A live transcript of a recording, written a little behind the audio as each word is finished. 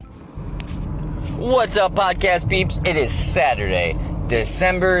What's up, podcast peeps? It is Saturday,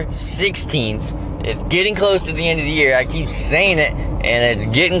 December 16th. It's getting close to the end of the year. I keep saying it, and it's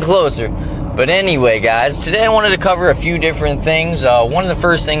getting closer. But anyway, guys, today I wanted to cover a few different things. One of the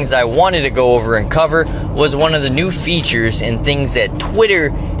first things I wanted to go over and cover was one of the new features and things that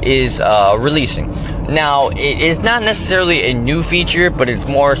Twitter is releasing. Now, it is not necessarily a new feature, but it's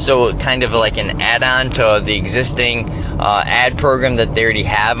more so kind of like an add-on to the existing ad program that they already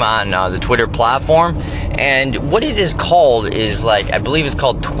have on the Twitter platform. And what it is called is, I believe it's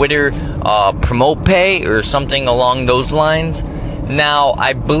called Twitter Promote Pay or something along those lines. Now,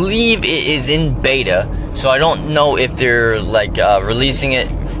 I believe it is in beta, so I don't know if they're releasing it,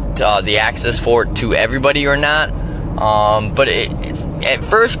 the access for it to everybody or not. But at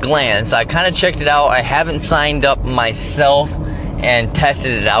first glance, I kind of checked it out. I haven't signed up myself and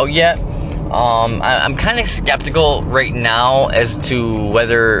tested it out yet. I'm kind of skeptical right now as to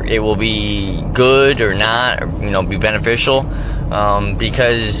whether it will be good or not, or, be beneficial,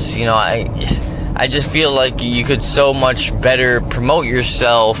 because, I just feel like you could so much better promote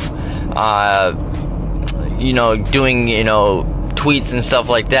yourself, doing, tweets and stuff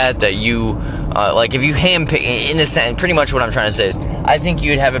like that you, if you handpick, in a sense, pretty much what I'm trying to say is, I think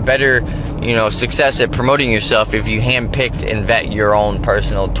you'd have a better, success at promoting yourself if you handpicked and vet your own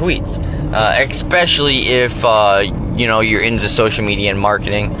personal tweets, especially if, you're into social media and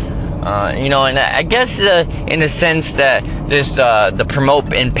marketing. And I guess in a sense that this the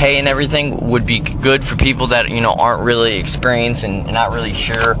promote and pay and everything would be good for people that aren't really experienced and not really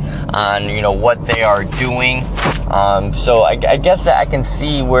sure on what they are doing. So I guess that I can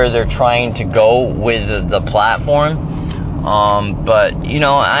see where they're trying to go with the platform. But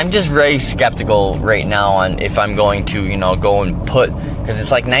I'm just very skeptical right now on if I'm going to go and put, because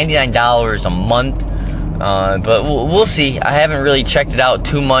it's like $99 a month. But we'll see. I haven't really checked it out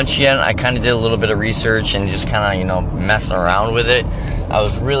too much yet. I kind of did a little bit of research and just kind of, messing around with it. I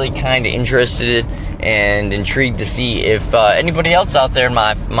was really kind of interested and intrigued to see if anybody else out there,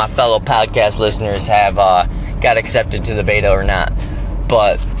 my fellow podcast listeners, have got accepted to the beta or not.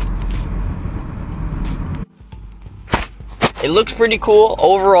 But it looks pretty cool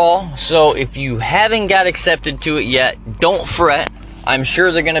overall. So if you haven't got accepted to it yet, don't fret. I'm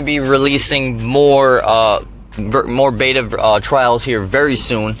sure they're going to be releasing more beta trials here very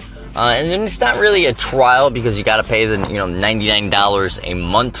soon. And then it's not really a trial because you got to pay the $99 a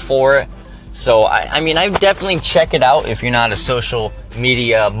month for it. So I definitely check it out if you're not a social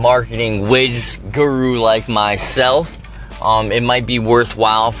media marketing whiz guru like myself. It might be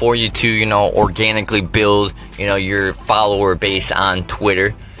worthwhile for you to organically build your follower base on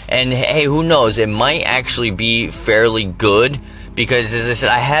Twitter. And hey, who knows? It might actually be fairly good. Because, as I said,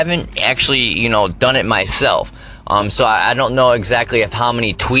 I haven't actually, done it myself. So I don't know exactly how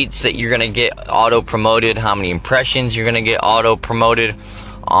many tweets that you're going to get auto-promoted, how many impressions you're going to get auto-promoted.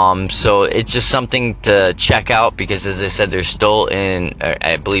 So it's just something to check out because, as I said, they're still in,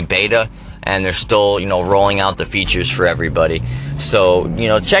 I believe, beta. And they're still, rolling out the features for everybody. So,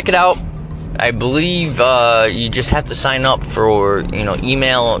 check it out. I believe you just have to sign up for,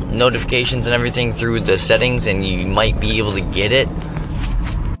 email notifications and everything through the settings, and you might be able to get it.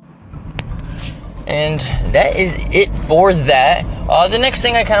 And that is it for that. The next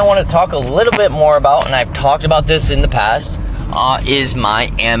thing I kind of want to talk a little bit more about, and I've talked about this in the past, is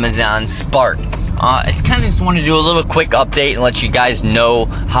my Amazon Spark. It's kind of just want to do a little quick update and let you guys know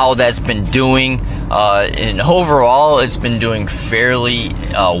how that's been doing. And overall, it's been doing fairly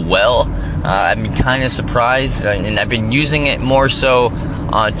well. I've been kind of surprised, and I've been using it more so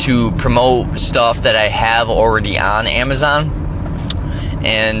to promote stuff that I have already on Amazon.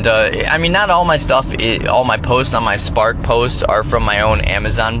 And not all my stuff, all my posts on my Spark posts are from my own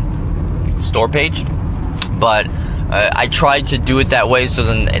Amazon store page, but I tried to do it that way, so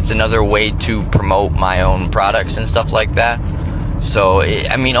then it's another way to promote my own products and stuff like that. So,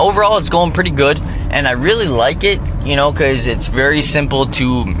 overall, it's going pretty good, and I really like it, because it's very simple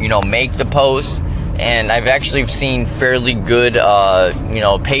to, make the post, and I've actually seen fairly good,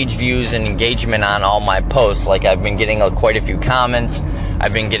 page views and engagement on all my posts. I've been getting quite a few comments,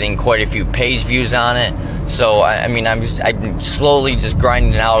 I've been getting quite a few page views on it, so, I'm slowly just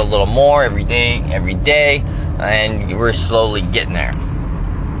grinding it out a little more every day, and we're slowly getting there.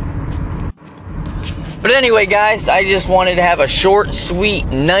 But anyway, guys, I just wanted to have a short, sweet,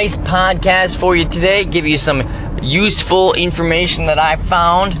 nice podcast for you today. Give you some useful information that I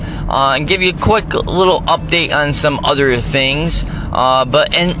found. And give you a quick little update on some other things.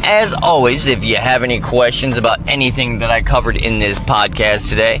 And as always, if you have any questions about anything that I covered in this podcast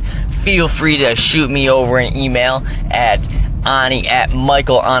today, feel free to shoot me over an email at Ani at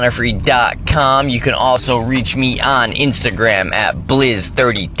michaelonifree.com. You can also reach me on Instagram at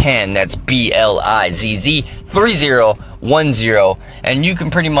blizz3010. That's BLIZZ 3010. And you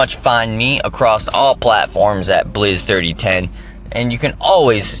can pretty much find me across all platforms at blizz3010. And you can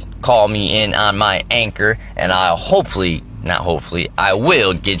always call me in on my Anchor, and I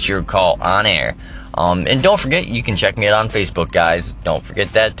will get your call on air. And don't forget, you can check me out on Facebook, guys. Don't forget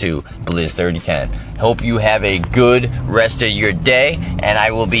that too, Blizz3010. Hope you have a good rest of your day, and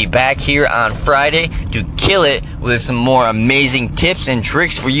I will be back here on Friday to kill it with some more amazing tips and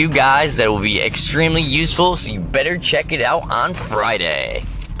tricks for you guys that will be extremely useful, so you better check it out on Friday.